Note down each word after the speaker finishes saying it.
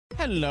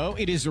Hello,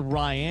 it is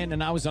Ryan,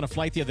 and I was on a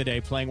flight the other day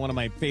playing one of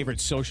my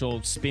favorite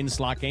social spin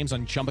slot games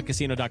on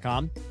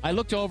ChumbaCasino.com. I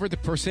looked over at the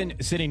person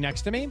sitting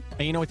next to me, and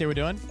you know what they were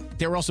doing?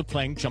 They were also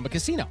playing Chumba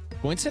Casino.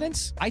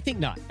 Coincidence? I think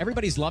not.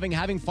 Everybody's loving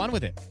having fun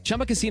with it.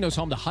 Chumba Casino is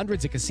home to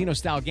hundreds of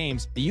casino-style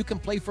games that you can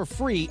play for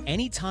free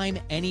anytime,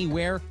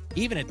 anywhere,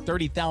 even at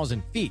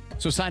 30,000 feet.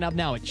 So sign up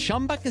now at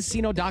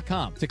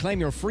ChumbaCasino.com to claim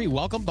your free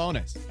welcome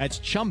bonus. That's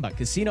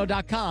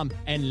ChumbaCasino.com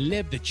and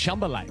live the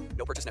Chumba life.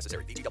 No purchase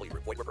necessary. VGW.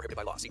 Void where prohibited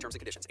by law. See terms and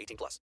conditions.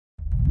 18+.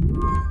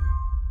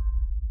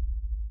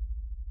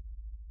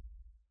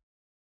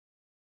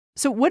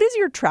 So what has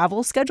your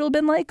travel schedule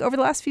been like over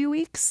the last few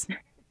weeks?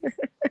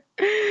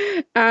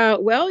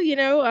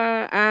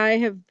 I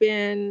have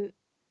been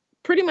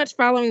pretty much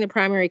following the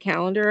primary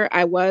calendar.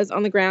 I was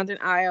on the ground in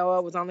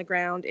Iowa, was on the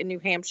ground in New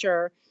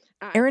Hampshire.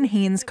 Erin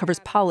Haynes covers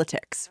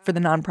politics for the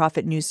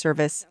nonprofit news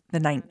service The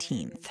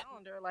 19th.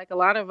 Like a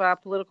lot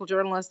of political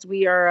journalists,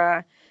 we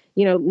are,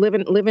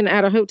 living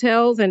out of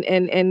hotels and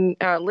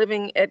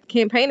living at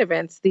campaign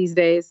events these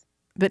days.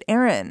 But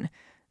Erin,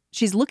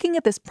 she's looking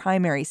at this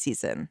primary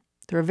season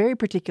through a very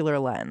particular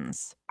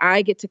lens.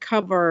 I get to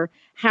cover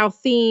how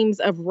themes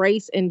of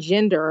race and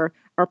gender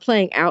are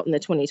playing out in the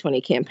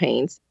 2020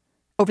 campaigns.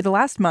 Over the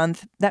last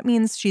month, that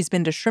means she's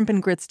been to shrimp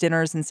and grits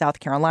dinners in South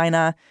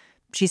Carolina.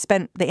 She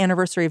spent the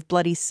anniversary of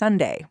Bloody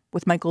Sunday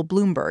with Michael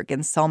Bloomberg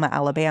in Selma,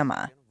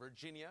 Alabama.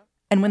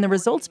 And when the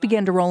results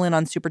began to roll in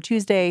on Super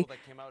Tuesday,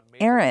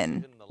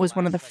 Erin was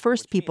one of the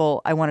first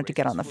people I wanted to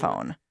get on the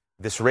phone.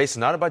 This race is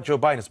not about Joe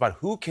Biden. It's about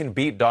who can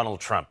beat Donald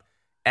Trump.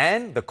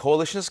 And the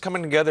coalition is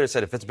coming together and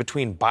said if it's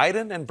between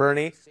Biden and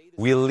Bernie,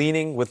 we're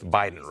leaning with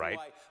Biden, right?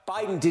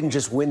 Biden didn't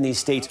just win these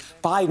states.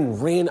 Biden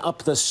ran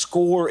up the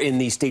score in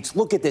these states.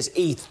 Look at this,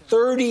 a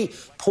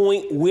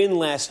 30-point win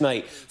last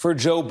night for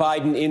Joe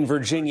Biden in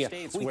Virginia.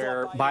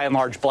 Where, by and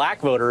large,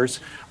 black voters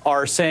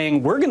are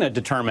saying we're going to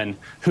determine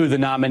who the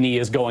nominee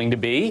is going to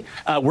be.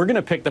 We're going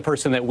to pick the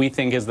person that we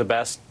think is the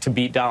best to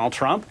beat Donald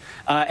Trump.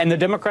 And the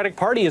Democratic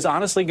Party is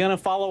honestly going to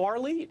follow our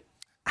lead.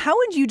 How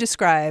would you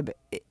describe,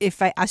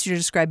 if I asked you to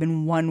describe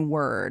in one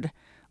word,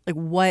 like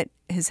what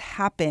has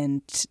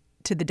happened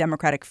to the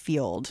Democratic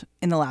field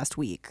in the last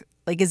week?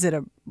 Like, is it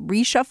a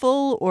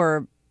reshuffle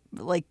or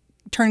like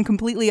turn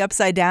completely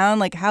upside down?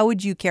 Like, how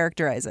would you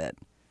characterize it?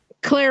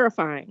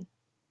 Clarifying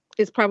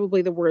is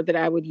probably the word that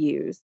I would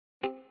use.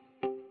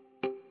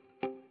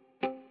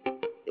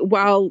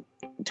 While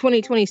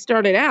 2020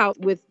 started out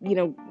with,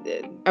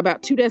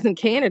 about 24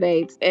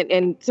 candidates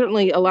and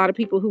certainly a lot of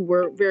people who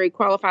were very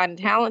qualified and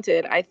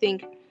talented, I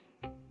think,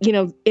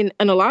 in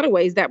a lot of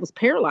ways, that was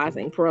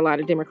paralyzing for a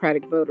lot of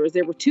Democratic voters.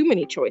 There were too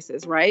many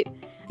choices, right?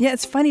 Yeah,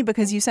 it's funny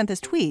because you sent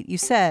this tweet. You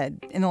said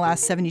in the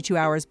last 72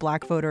 hours,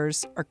 black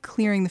voters are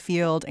clearing the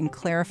field and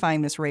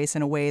clarifying this race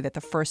in a way that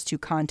the first two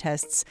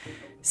contests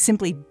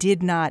simply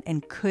did not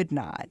and could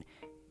not.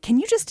 Can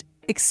you just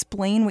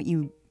explain what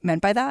you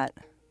meant by that?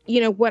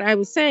 What I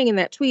was saying in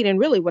that tweet, and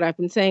really what I've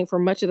been saying for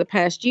much of the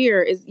past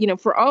year is,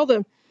 for all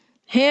the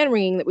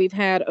hand-wringing that we've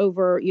had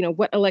over,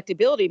 what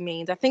electability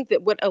means, I think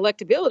that what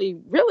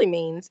electability really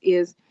means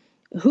is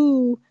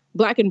who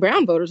black and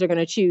brown voters are going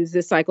to choose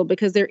this cycle,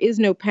 because there is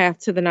no path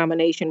to the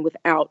nomination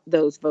without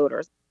those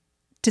voters.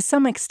 To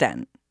some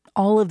extent,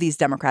 all of these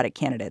Democratic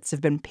candidates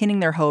have been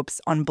pinning their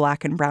hopes on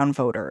black and brown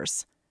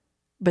voters.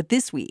 But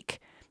this week,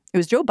 it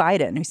was Joe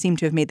Biden who seemed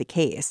to have made the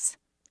case.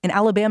 In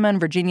Alabama and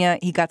Virginia,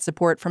 he got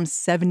support from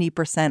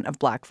 70% of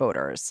black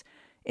voters.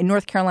 In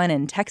North Carolina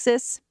and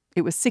Texas,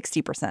 it was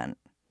 60%.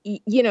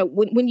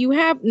 When you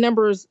have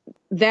numbers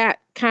that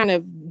kind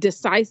of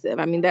decisive,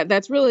 I mean,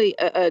 that's really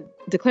a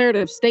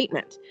declarative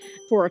statement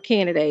for a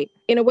candidate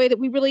in a way that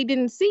we really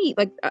didn't see.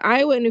 Like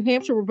Iowa and New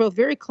Hampshire were both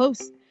very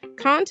close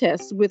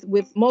contests with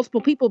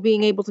multiple people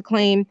being able to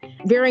claim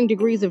varying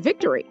degrees of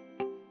victory.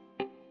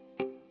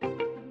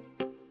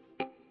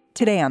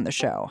 Today on the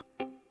show,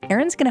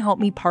 Erin's going to help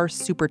me parse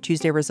Super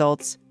Tuesday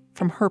results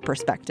from her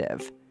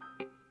perspective.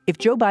 If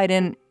Joe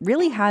Biden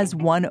really has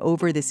won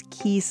over this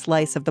key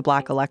slice of the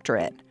black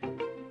electorate,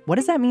 what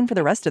does that mean for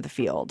the rest of the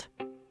field?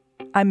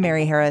 I'm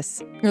Mary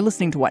Harris. You're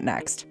listening to What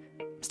Next?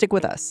 Stick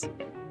with us.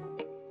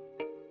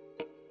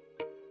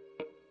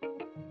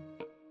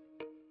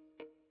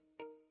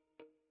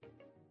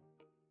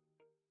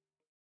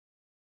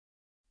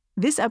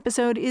 This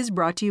episode is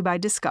brought to you by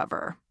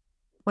Discover.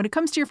 When it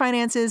comes to your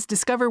finances,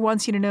 Discover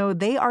wants you to know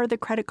they are the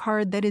credit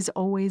card that is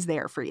always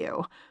there for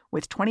you.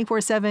 With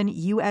 24/7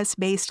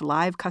 U.S.-based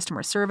live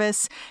customer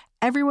service,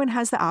 everyone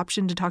has the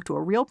option to talk to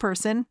a real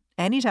person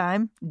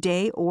anytime,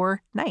 day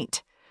or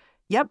night.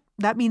 Yep,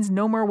 that means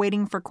no more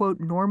waiting for, quote,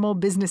 normal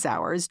business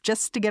hours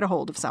just to get a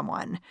hold of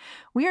someone.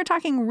 We are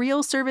talking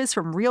real service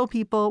from real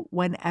people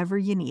whenever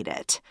you need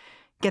it.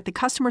 Get the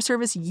customer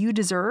service you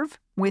deserve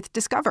with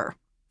Discover.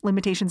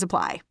 Limitations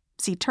apply.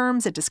 See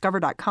terms at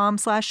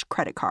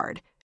discover.com/creditcard.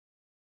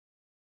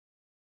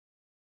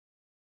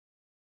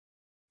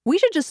 We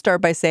should just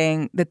start by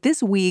saying that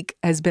this week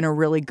has been a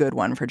really good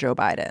one for Joe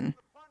Biden.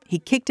 He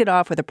kicked it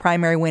off with a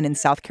primary win in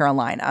South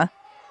Carolina.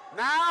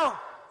 Now,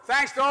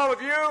 thanks to all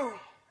of you,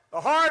 the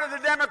heart of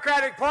the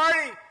Democratic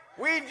Party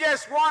We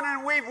just won,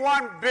 and we've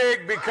won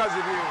big because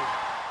of you.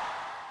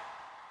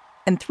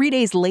 And 3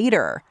 days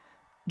later,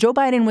 Joe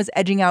Biden was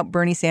edging out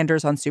Bernie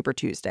Sanders on Super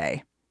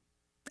Tuesday.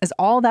 As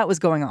all that was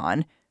going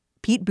on,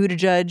 Pete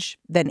Buttigieg,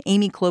 then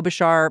Amy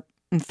Klobuchar,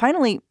 and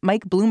finally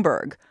Mike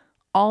Bloomberg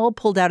all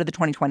pulled out of the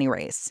 2020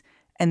 race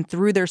and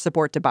threw their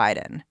support to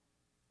Biden.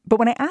 But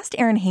when I asked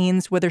Erin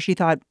Haines whether she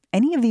thought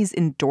any of these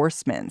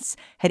endorsements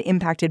had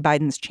impacted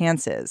Biden's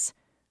chances,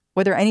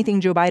 whether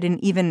anything Joe Biden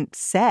even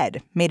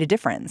said made a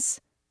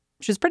difference,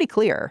 she was pretty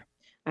clear.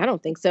 I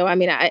don't think so. I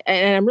mean,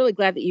 I'm really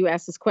glad that you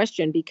asked this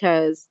question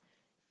because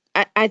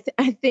I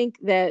think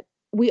that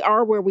we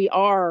are where we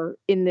are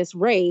in this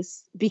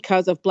race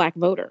because of Black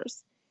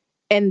voters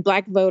and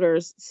Black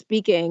voters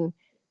speaking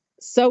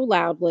so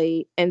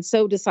loudly and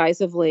so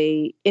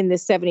decisively in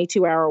this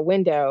 72-hour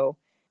window.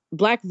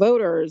 Black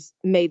voters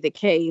made the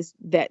case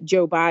that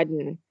Joe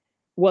Biden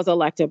was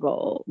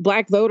electable.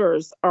 Black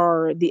voters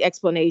are the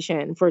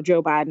explanation for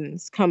Joe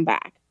Biden's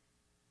comeback.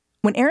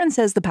 When Erin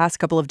says the past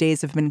couple of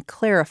days have been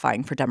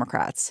clarifying for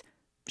Democrats,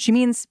 she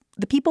means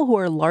the people who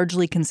are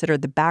largely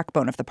considered the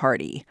backbone of the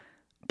party,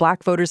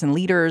 Black voters and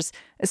leaders,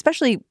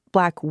 especially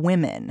Black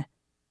women,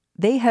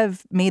 they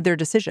have made their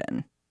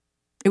decision.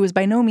 It was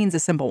by no means a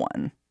simple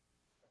one.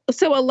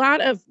 So a lot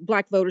of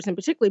Black voters, and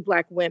particularly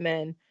Black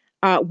women,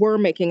 were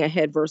making a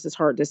head versus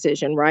heart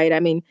decision, right?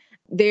 I mean,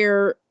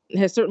 there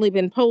has certainly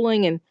been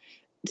polling and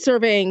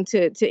surveying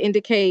to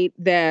indicate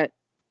that,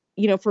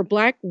 you know, for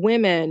Black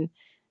women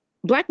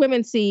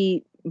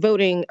see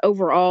voting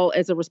overall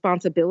as a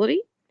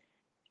responsibility.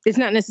 It's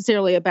not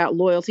necessarily about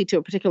loyalty to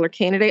a particular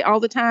candidate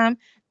all the time.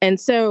 And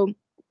so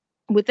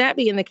with that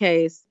being the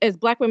case, as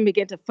Black women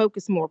begin to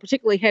focus more,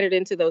 particularly headed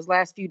into those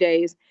last few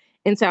days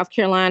in South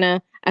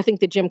Carolina, I think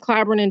the Jim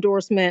Clyburn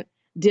endorsement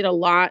did a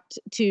lot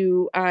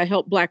to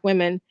help Black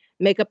women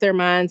make up their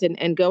minds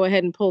and go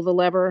ahead and pull the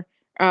lever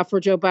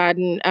for Joe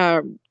Biden.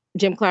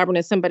 Jim Clyburn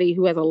is somebody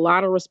who has a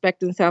lot of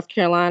respect in South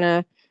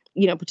Carolina,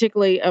 you know,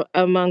 particularly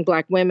among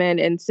Black women.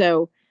 And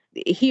so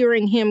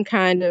hearing him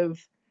kind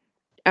of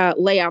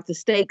lay out the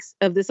stakes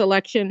of this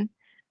election,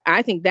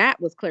 I think that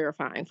was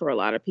clarifying for a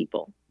lot of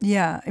people.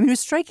 Yeah. I mean, it was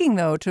striking,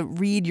 though, to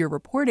read your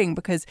reporting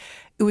because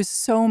it was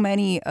so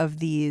many of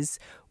these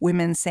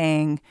women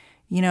saying,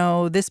 you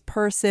know, this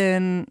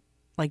person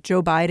like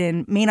Joe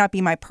Biden may not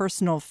be my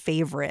personal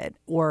favorite,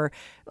 or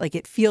like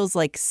it feels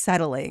like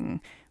settling,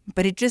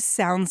 but it just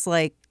sounds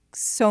like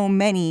so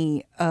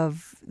many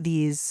of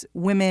these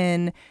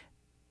women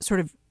sort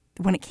of,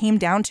 when it came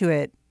down to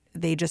it,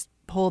 they just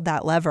pulled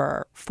that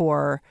lever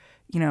for,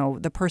 you know,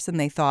 the person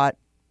they thought,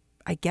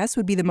 I guess,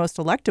 would be the most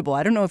electable.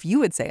 I don't know if you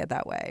would say it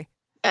that way.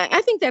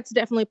 I think that's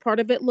definitely part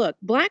of it. Look,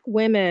 Black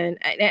women,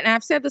 and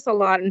I've said this a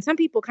lot, and some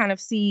people kind of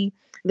see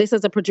this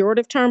as a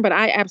pejorative term, but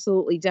I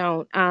absolutely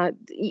don't.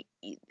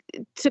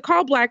 To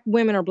call Black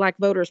women or Black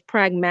voters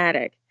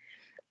pragmatic,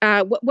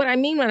 what I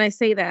mean when I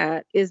say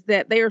that is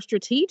that they are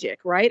strategic,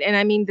 right? And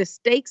I mean, the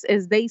stakes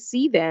as they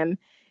see them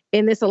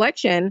in this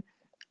election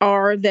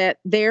are that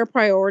their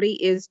priority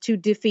is to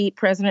defeat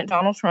President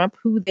Donald Trump,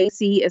 who they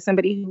see as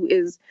somebody who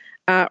is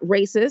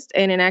racist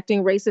and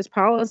enacting racist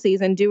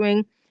policies and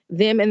doing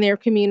them and their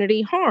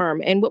community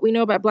harm. And what we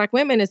know about Black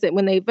women is that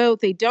when they vote,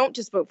 they don't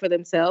just vote for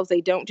themselves.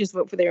 They don't just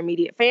vote for their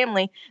immediate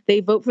family.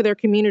 They vote for their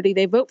community.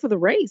 They vote for the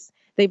race.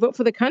 They vote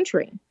for the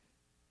country.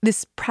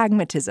 This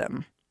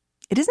pragmatism,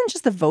 it isn't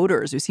just the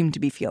voters who seem to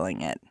be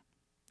feeling it.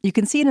 You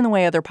can see it in the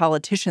way other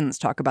politicians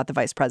talk about the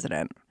vice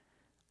president.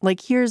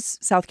 Like here's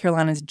South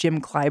Carolina's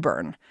Jim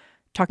Clyburn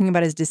talking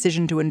about his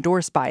decision to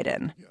endorse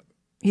Biden.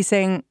 He's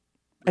saying,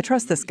 I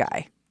trust this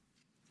guy.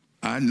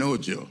 I know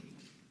Joe.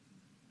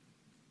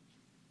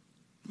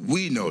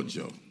 We know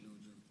Joe.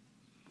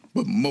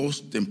 But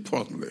most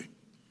importantly,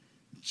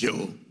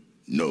 Joe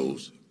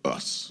knows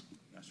us.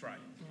 That's right.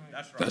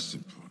 That's right. That's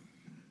important.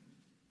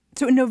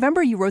 So in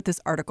November, you wrote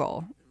this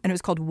article, and it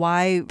was called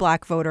Why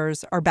Black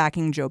Voters Are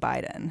Backing Joe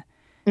Biden.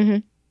 Mm-hmm.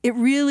 It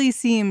really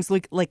seems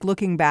like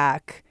looking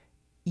back,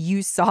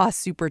 you saw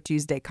Super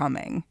Tuesday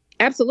coming.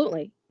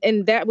 Absolutely.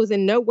 And that was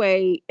in no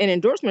way an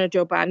endorsement of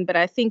Joe Biden. But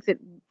I think that,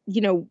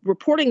 you know,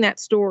 reporting that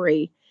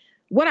story,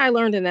 what I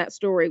learned in that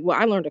story, well,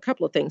 I learned a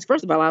couple of things.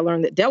 First of all, I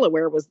learned that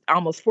Delaware was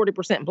almost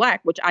 40% Black,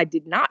 which I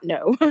did not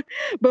know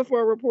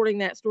before reporting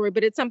that story.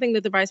 But it's something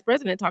that the vice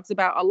president talks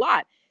about a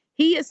lot.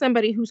 He is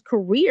somebody whose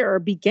career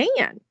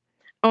began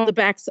on the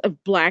backs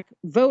of Black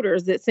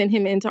voters that sent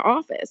him into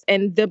office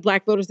and the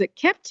Black voters that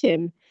kept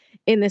him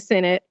in the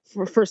Senate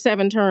for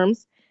 7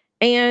 terms.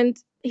 And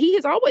he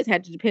has always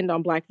had to depend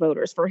on Black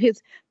voters for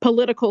his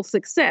political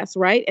success,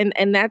 right?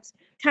 And that's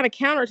kind of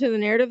counter to the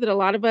narrative that a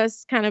lot of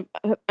us kind of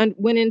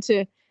went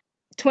into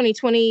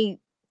 2020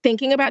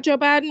 thinking about Joe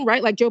Biden,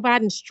 right? Like Joe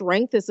Biden's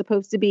strength is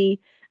supposed to be,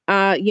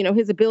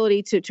 his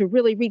ability to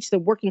really reach the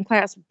working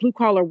class, blue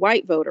collar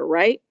white voter,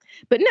 right?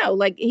 But no,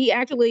 like he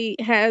actually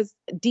has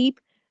deep,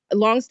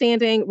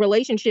 longstanding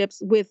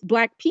relationships with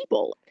Black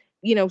people.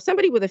 You know,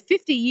 somebody with a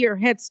 50-year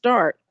head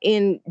start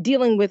in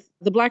dealing with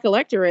the Black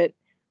electorate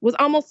was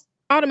almost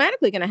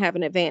automatically going to have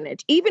an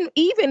advantage,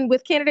 even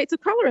with candidates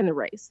of color in the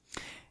race.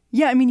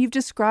 Yeah, I mean, you've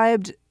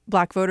described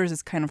Black voters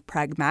as kind of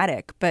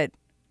pragmatic, but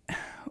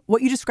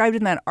what you described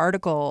in that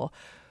article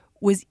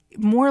was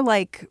more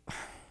like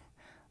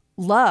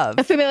love,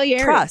 a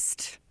familiarity,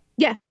 trust.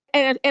 Yeah,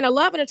 and a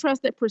love and a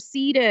trust that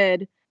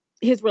preceded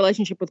his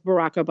relationship with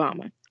Barack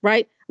Obama,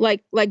 right?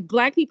 Like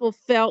Black people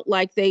felt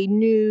like they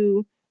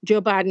knew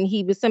Joe Biden.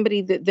 He was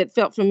somebody that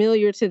felt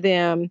familiar to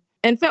them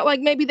and felt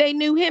like maybe they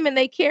knew him and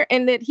they care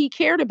and that he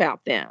cared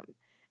about them.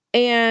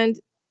 And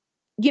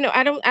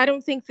I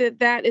don't think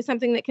that is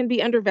something that can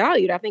be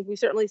undervalued. I think we've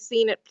certainly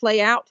seen it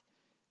play out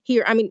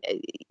here. I mean,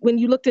 when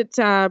you looked at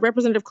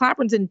Representative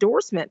Clapper's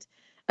endorsement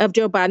of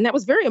Joe Biden, that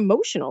was very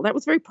emotional. That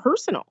was very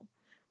personal,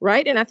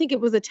 right? And I think it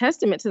was a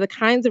testament to the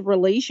kinds of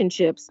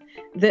relationships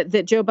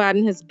that Joe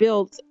Biden has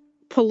built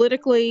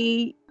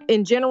politically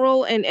in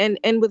general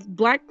and with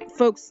Black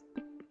folks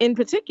in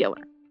particular.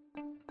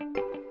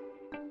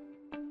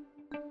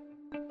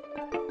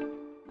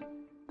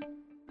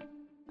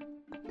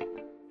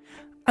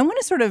 I want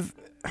to sort of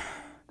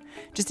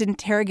just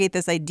interrogate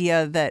this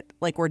idea that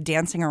like we're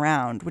dancing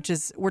around, which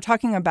is we're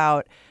talking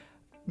about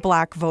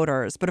Black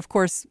voters. But of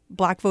course,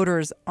 Black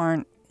voters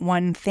aren't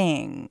one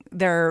thing.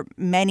 They're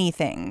many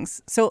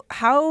things. So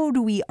how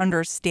do we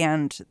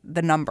understand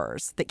the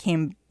numbers that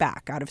came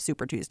back out of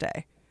Super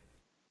Tuesday?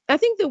 I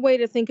think the way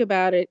to think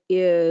about it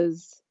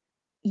is,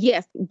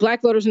 yes,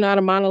 Black voters are not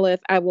a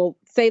monolith. I will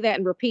say that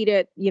and repeat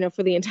it,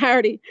 for the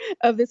entirety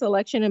of this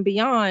election and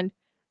beyond.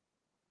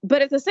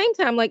 But at the same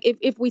time, like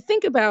if we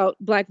think about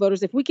Black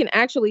voters, if we can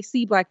actually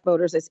see Black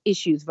voters as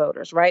issues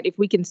voters, right? If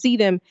we can see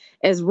them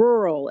as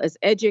rural, as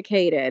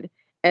educated,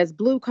 as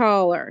blue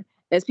collar,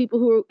 as people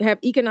who have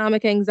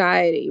economic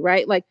anxiety,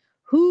 right? Like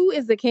who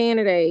is the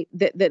candidate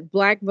that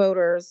Black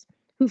voters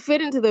who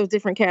fit into those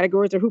different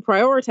categories or who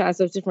prioritize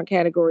those different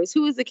categories,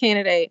 who is the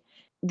candidate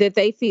that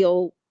they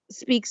feel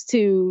speaks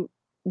to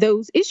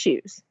those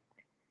issues?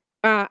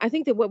 I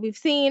think that what we've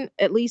seen,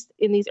 at least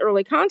in these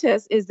early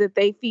contests, is that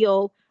they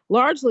feel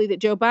largely that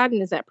Joe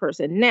Biden is that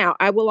person. Now,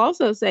 I will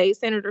also say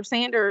Senator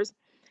Sanders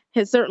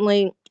has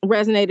certainly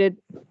resonated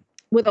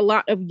with a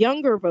lot of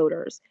younger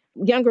voters,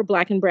 younger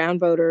Black and brown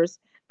voters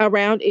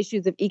around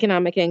issues of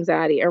economic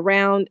anxiety,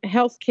 around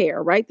health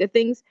care, right? The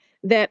things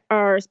that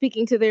are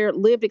speaking to their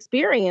lived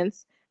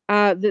experience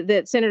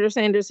that Senator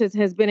Sanders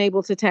has been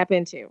able to tap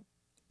into.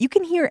 You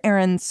can hear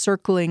Aaron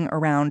circling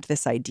around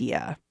this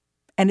idea,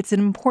 and it's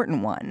an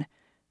important one,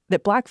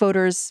 that Black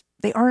voters,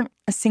 they aren't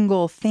a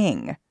single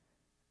thing.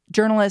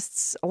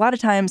 Journalists, a lot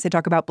of times they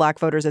talk about Black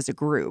voters as a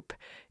group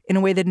in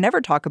a way they'd never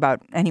talk about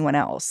anyone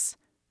else.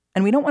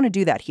 And we don't want to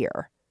do that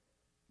here.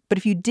 But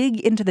if you dig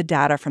into the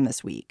data from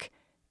this week,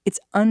 it's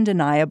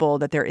undeniable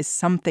that there is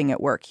something at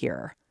work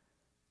here.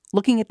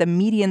 Looking at the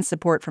median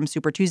support from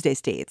Super Tuesday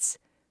states,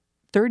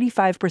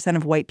 35%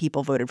 of white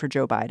people voted for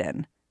Joe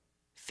Biden.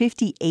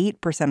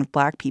 58% of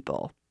Black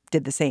people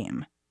did the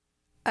same.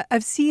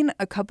 I've seen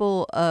a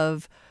couple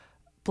of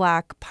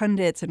Black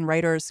pundits and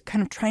writers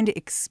kind of trying to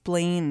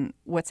explain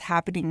what's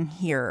happening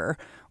here,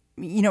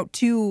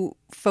 to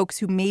folks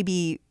who may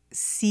be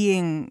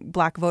seeing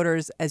Black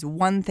voters as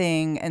one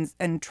thing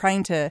and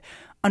trying to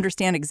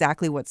understand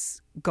exactly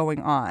what's going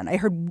on. I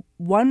heard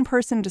one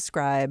person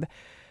describe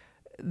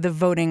the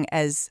voting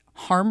as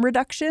harm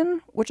reduction,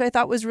 which I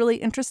thought was really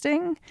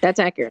interesting. That's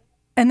accurate.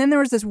 And then there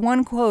was this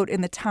one quote in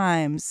the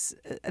Times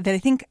that I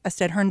think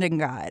Asted Herndon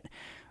got,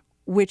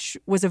 which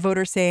was a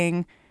voter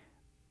saying,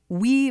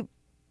 we,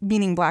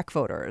 meaning Black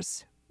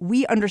voters,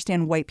 we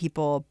understand white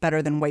people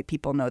better than white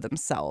people know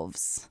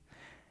themselves.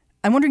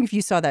 I'm wondering if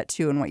you saw that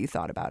too and what you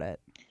thought about it.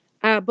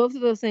 Both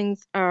of those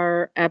things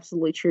are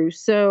absolutely true.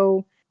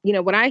 So,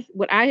 what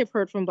I have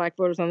heard from Black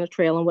voters on the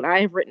trail and what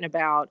I have written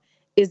about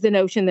is the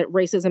notion that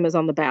racism is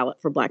on the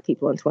ballot for Black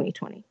people in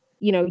 2020.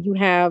 You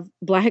have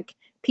Black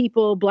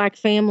people, Black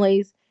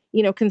families,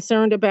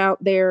 concerned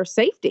about their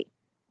safety,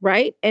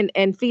 right?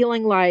 And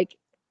feeling like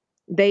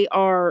they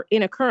are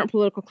in a current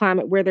political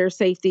climate where their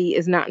safety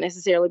is not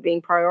necessarily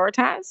being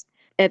prioritized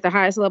at the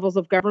highest levels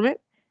of government.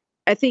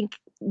 I think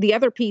the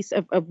other piece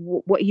of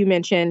what you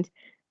mentioned,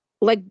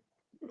 like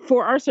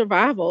for our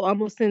survival,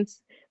 almost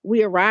since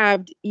we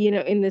arrived,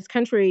 in this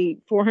country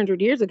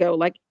 400 years ago,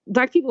 like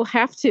Black people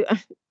have to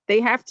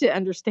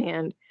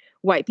understand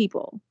white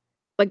people.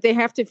 Like they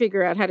have to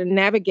figure out how to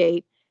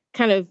navigate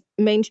kind of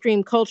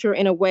mainstream culture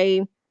in a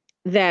way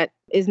that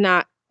is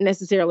not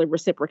necessarily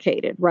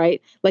reciprocated,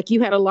 right? Like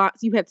you had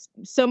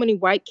so many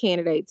white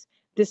candidates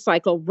this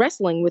cycle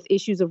wrestling with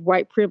issues of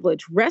white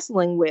privilege,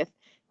 wrestling with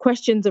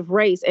questions of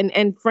race,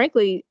 and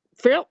frankly,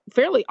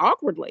 fairly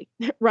awkwardly,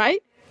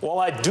 right? While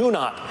I do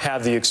not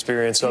have the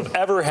experience of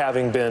ever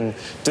having been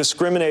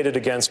discriminated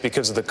against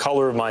because of the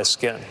color of my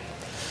skin,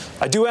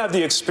 I do have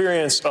the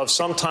experience of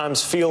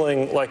sometimes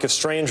feeling like a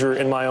stranger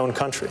in my own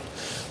country,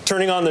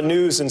 turning on the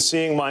news and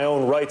seeing my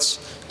own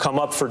rights come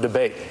up for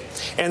debate,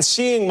 and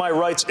seeing my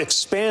rights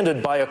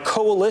expanded by a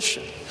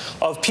coalition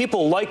of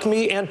people like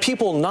me and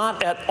people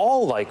not at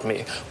all like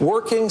me,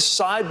 working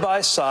side by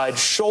side,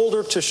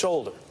 shoulder to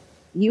shoulder.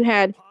 You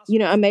had,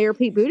 a Mayor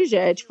Pete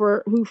Buttigieg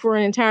who for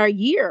an entire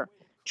year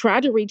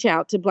tried to reach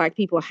out to Black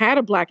people, had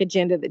a Black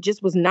agenda that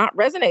just was not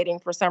resonating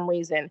for some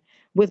reason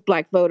with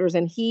Black voters.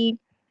 And he,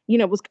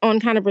 was on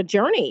kind of a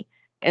journey.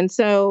 And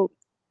so,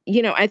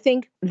 I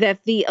think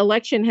that the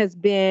election has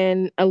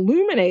been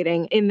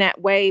illuminating in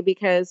that way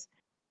because,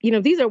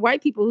 these are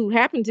white people who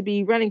happen to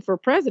be running for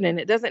president.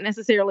 It doesn't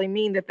necessarily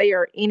mean that they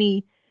are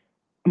any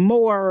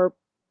more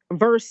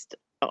versed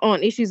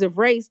on issues of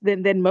race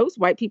than most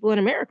white people in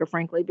America,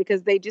 frankly,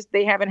 because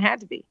they haven't had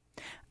to be.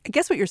 I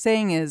guess what you're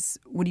saying is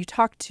when you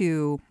talk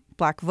to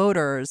Black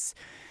voters,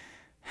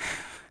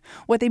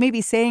 what they may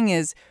be saying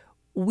is,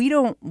 we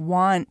don't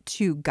want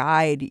to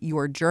guide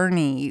your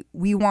journey.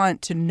 We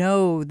want to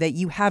know that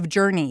you have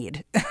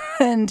journeyed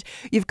and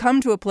you've come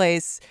to a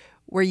place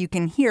where you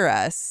can hear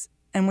us.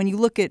 And when you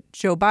look at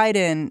Joe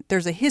Biden,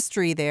 there's a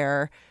history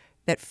there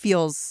that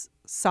feels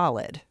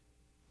solid.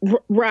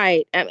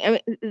 Right. I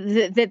mean,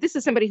 that this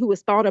is somebody who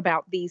has thought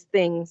about these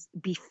things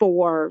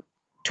before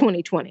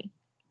 2020,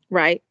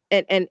 right?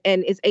 And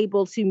is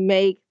able to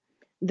make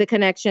the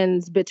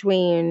connections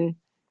between,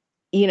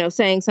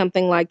 saying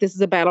something like this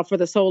is a battle for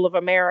the soul of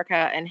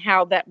America and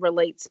how that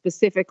relates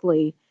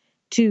specifically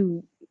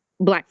to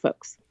Black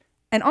folks.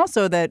 And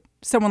also that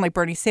someone like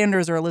Bernie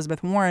Sanders or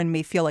Elizabeth Warren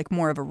may feel like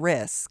more of a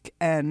risk.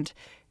 And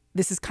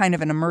this is kind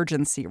of an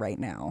emergency right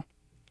now.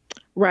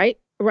 Right.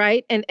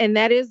 Right. And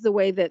that is the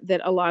way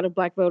that a lot of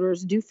Black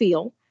voters do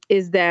feel,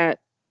 is that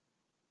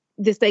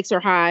the stakes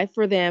are high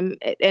for them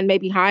and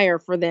maybe higher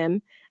for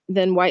them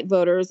than white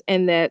voters.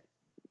 And that,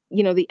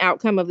 the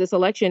outcome of this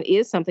election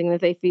is something that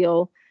they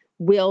feel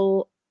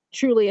will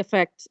truly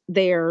affect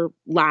their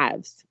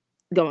lives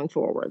going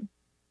forward.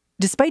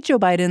 Despite Joe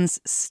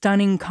Biden's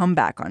stunning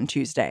comeback on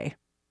Tuesday,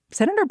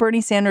 Senator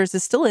Bernie Sanders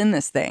is still in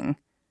this thing.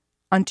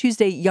 On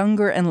Tuesday,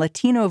 younger and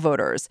Latino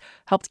voters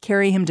helped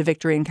carry him to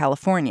victory in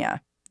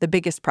California, the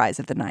biggest prize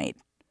of the night.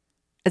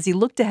 As he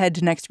looked ahead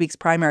to next week's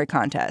primary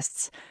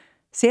contests,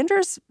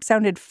 Sanders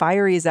sounded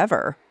fiery as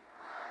ever.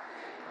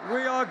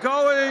 We are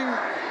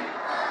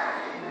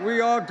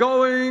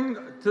going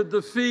to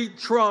defeat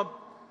Trump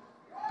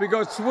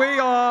because we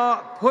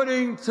are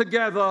putting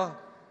together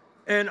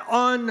an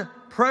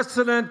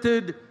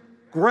unprecedented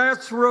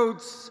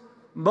grassroots,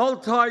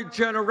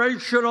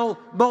 multi-generational,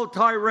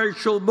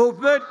 multiracial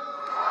movement.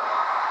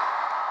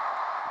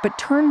 But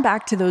turn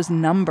back to those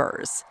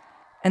numbers,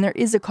 and there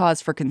is a cause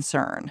for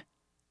concern.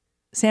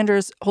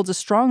 Sanders holds a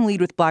strong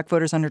lead with Black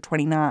voters under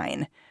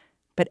 29,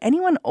 but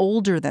anyone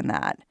older than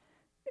that,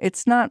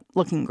 it's not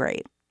looking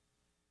great.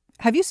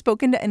 Have you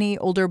spoken to any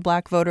older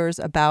Black voters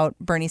about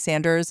Bernie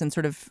Sanders and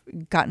sort of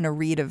gotten a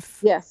read of?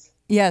 Yes.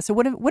 Yeah. So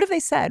what have they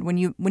said when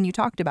you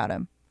talked about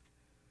him?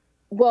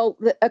 Well,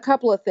 a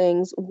couple of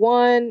things.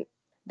 One,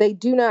 they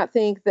do not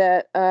think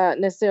that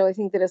necessarily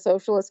think that a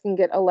socialist can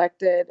get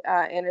elected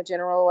in a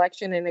general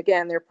election. And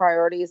again, their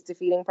priority is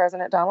defeating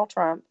President Donald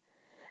Trump.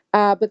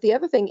 But the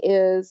other thing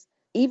is,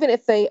 even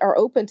if they are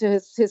open to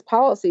his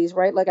policies,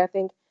 right? Like, I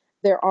think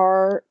there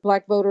are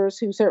Black voters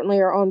who certainly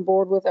are on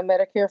board with a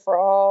Medicare for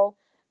All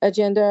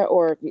agenda,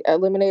 or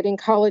eliminating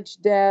college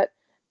debt,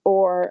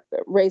 or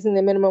raising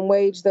the minimum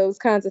wage, those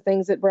kinds of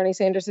things that Bernie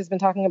Sanders has been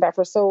talking about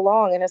for so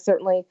long and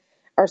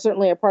are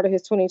certainly a part of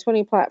his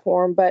 2020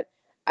 platform. But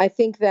I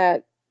think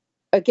that,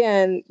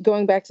 again,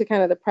 going back to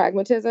kind of the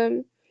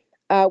pragmatism,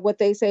 what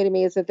they say to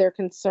me is that they're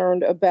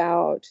concerned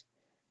about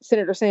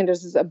Senator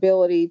Sanders'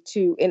 ability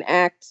to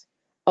enact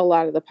a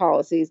lot of the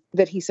policies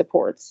that he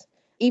supports.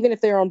 Even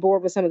if they're on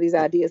board with some of these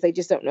ideas, they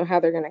just don't know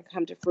how they're going to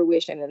come to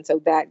fruition. And so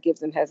that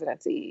gives them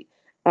hesitancy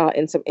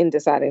in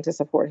deciding to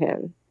support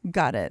him.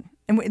 Got it.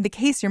 And the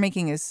case you're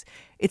making is,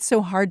 it's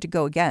so hard to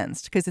go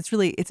against because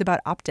it's about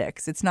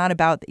optics. It's not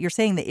about, you're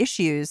saying the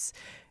issues.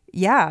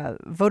 Yeah,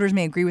 voters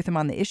may agree with him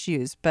on the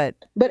issues, but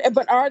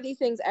are these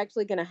things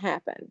actually going to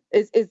happen?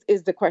 Is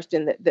the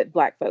question that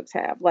Black folks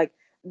have. Like,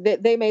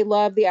 they may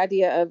love the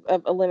idea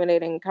of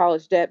eliminating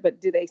college debt,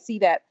 but do they see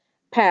that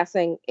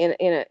passing in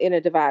a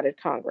divided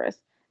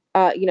Congress?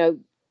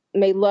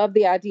 May love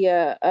the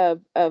idea of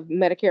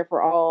Medicare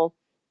for All.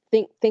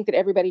 Think that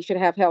everybody should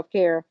have health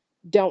care,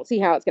 don't see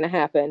how it's going to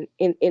happen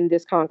in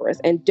this Congress,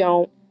 and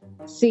don't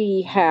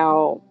see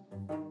how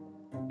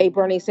a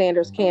Bernie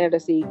Sanders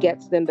candidacy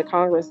gets them the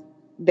Congress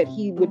that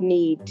he would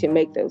need to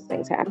make those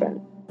things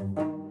happen.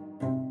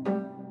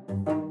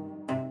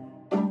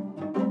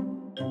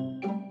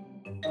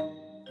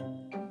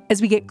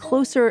 As we get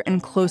closer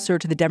and closer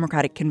to the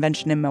Democratic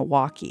convention in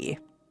Milwaukee,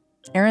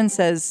 Aaron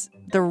says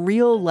the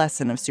real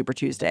lesson of Super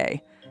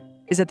Tuesday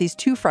is that these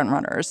two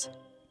frontrunners,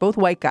 both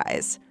white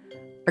guys,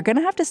 are going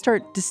to have to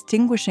start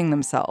distinguishing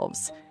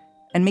themselves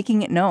and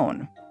making it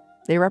known.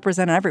 They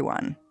represent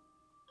everyone.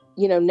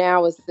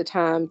 Now is the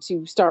time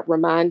to start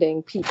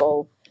reminding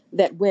people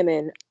that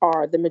women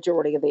are the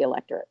majority of the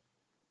electorate.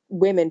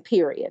 Women,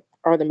 period,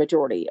 are the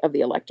majority of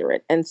the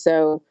electorate. And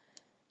so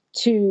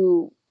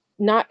to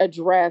not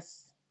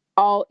address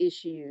all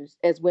issues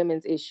as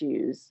women's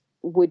issues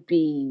would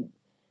be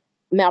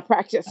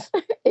malpractice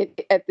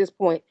at this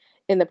point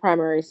in the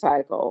primary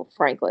cycle,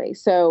 frankly.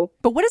 So,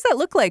 but what does that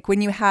look like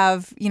when you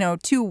have,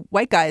 two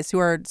white guys who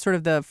are sort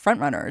of the front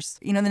runners?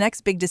 The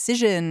next big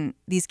decision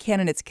these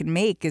candidates can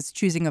make is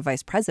choosing a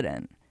vice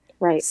president.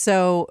 Right.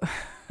 So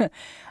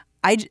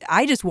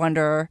I just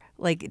wonder,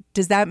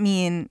 does that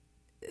mean,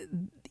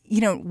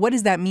 what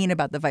does that mean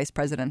about the vice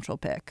presidential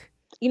pick?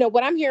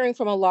 What I'm hearing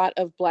from a lot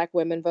of Black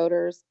women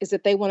voters is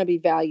that they want to be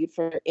valued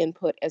for their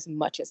input as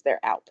much as their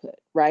output,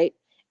 right?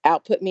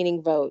 Output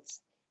meaning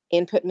votes.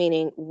 Input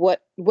meaning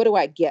what do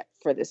I get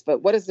for this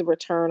vote? What is the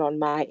return on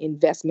my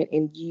investment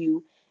in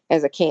you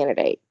as a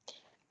candidate?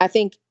 I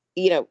think,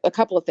 a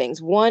couple of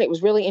things. One, it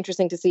was really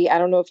interesting to see, I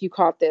don't know if you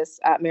caught this,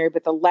 Mary,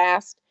 but the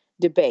last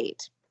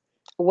debate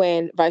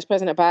when Vice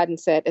President Biden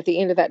said at the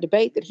end of that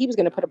debate that he was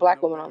going to put a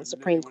Black woman on the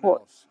Supreme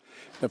Court.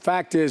 The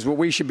fact is, what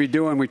we should be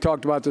doing, we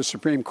talked about the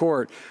Supreme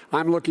Court.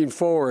 I'm looking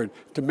forward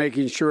to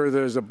making sure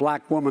there's a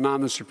Black woman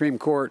on the Supreme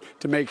Court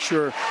to make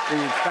sure we,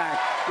 in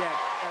fact, get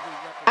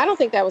I don't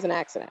think that was an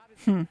accident.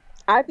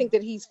 I think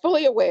that he's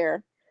fully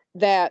aware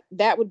that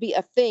that would be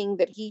a thing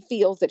that he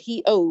feels that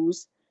he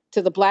owes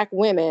to the Black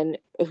women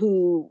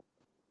who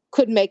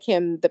could make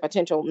him the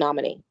potential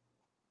nominee.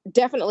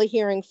 Definitely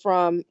hearing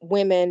from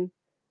women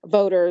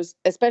voters,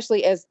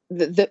 especially as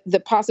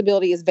the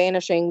possibility is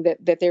vanishing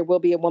that there will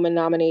be a woman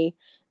nominee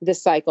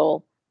this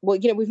cycle. Well,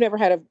 we've never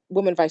had a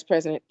woman vice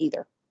president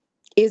either.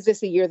 Is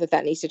this a year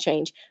that needs to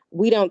change?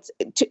 We don't.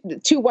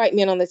 Two white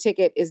men on the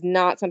ticket is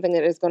not something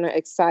that is going to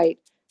excite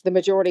the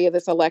majority of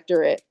this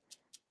electorate.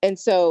 And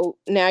so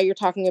now you're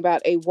talking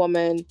about a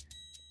woman,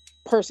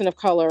 person of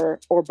color,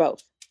 or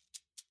both.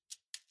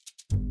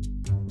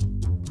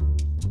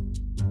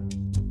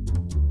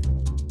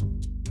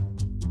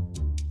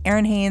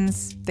 Erin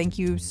Haines, thank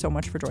you so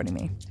much for joining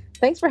me.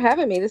 Thanks for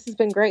having me. This has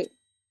been great.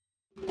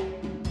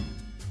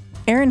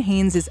 Erin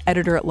Haines is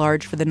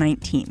editor-at-large for The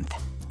 19th,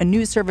 a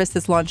news service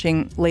that's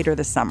launching later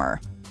this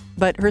summer.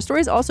 But her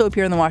stories also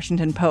appear in The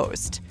Washington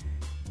Post.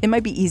 It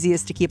might be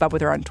easiest to keep up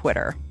with her on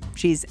Twitter.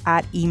 She's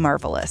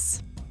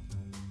 @emarvelous.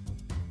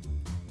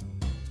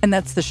 And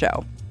that's the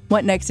show.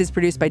 What Next is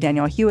produced by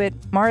Daniel Hewitt,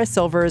 Mara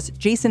Silvers,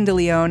 Jason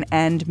DeLeon,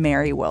 and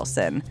Mary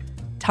Wilson.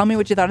 Tell me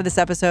what you thought of this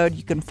episode.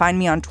 You can find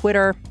me on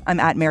Twitter. I'm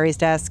 @Mary's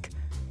Desk.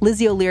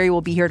 Lizzie O'Leary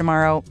will be here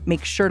tomorrow.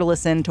 Make sure to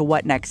listen to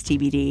What Next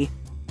TBD.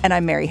 And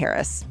I'm Mary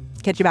Harris.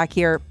 Catch you back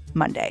here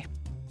Monday.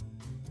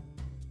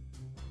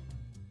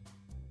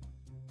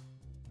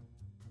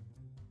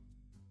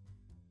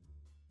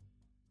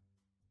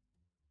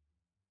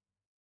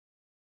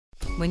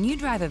 When you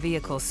drive a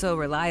vehicle so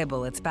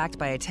reliable it's backed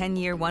by a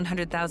 10-year,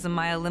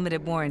 100,000-mile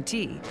limited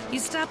warranty, you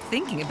stop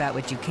thinking about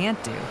what you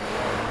can't do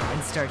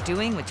and start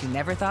doing what you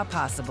never thought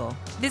possible.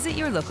 Visit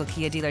your local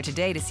Kia dealer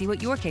today to see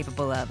what you're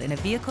capable of in a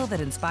vehicle that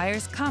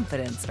inspires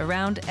confidence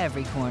around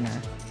every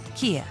corner.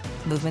 Kia,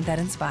 movement that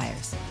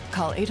inspires.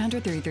 Call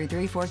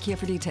 800-333-4KIA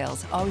for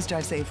details. Always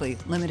drive safely.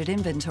 Limited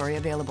inventory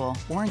available.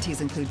 Warranties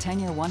include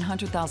 10-year,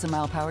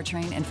 100,000-mile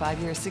powertrain and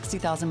 5-year,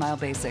 60,000-mile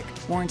basic.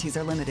 Warranties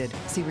are limited.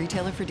 See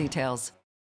retailer for details.